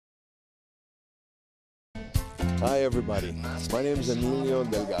Hi everybody, my name is Emilio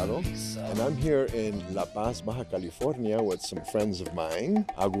Delgado and I'm here in La Paz, Baja California with some friends of mine,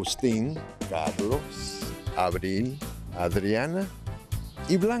 Agustin, Carlos, Abril, Adriana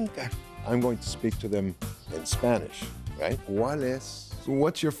y Blanca. I'm going to speak to them in Spanish, right?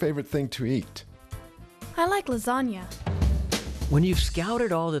 What's your favorite thing to eat? I like lasagna. When you've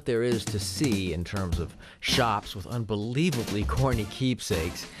scouted all that there is to see in terms of shops with unbelievably corny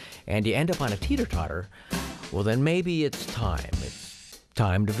keepsakes, and you end up on a teeter-totter, well then maybe it's time. It's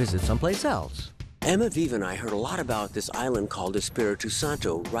time to visit someplace else. Emma Viva and I heard a lot about this island called Espiritu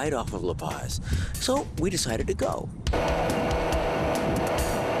Santo right off of La Paz, so we decided to go.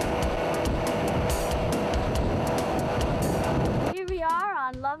 Here we are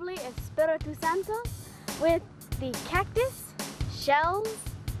on lovely Espiritu Santo with the cactus, shells,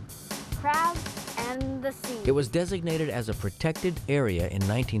 crabs, and the sea. It was designated as a protected area in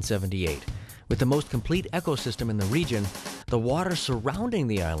 1978. With the most complete ecosystem in the region, the waters surrounding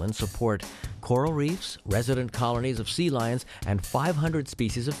the island support coral reefs, resident colonies of sea lions, and 500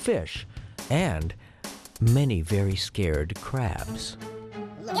 species of fish, and many very scared crabs.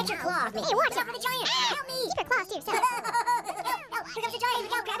 Get your claw off me. Hey, watch out for the giant. Help me. Keep your claws to yourself. Here comes the giant.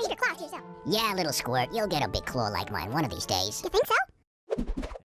 Go, grab your claws to yourself. Yeah, little squirt. You'll get a big claw like mine one of these days. You think so?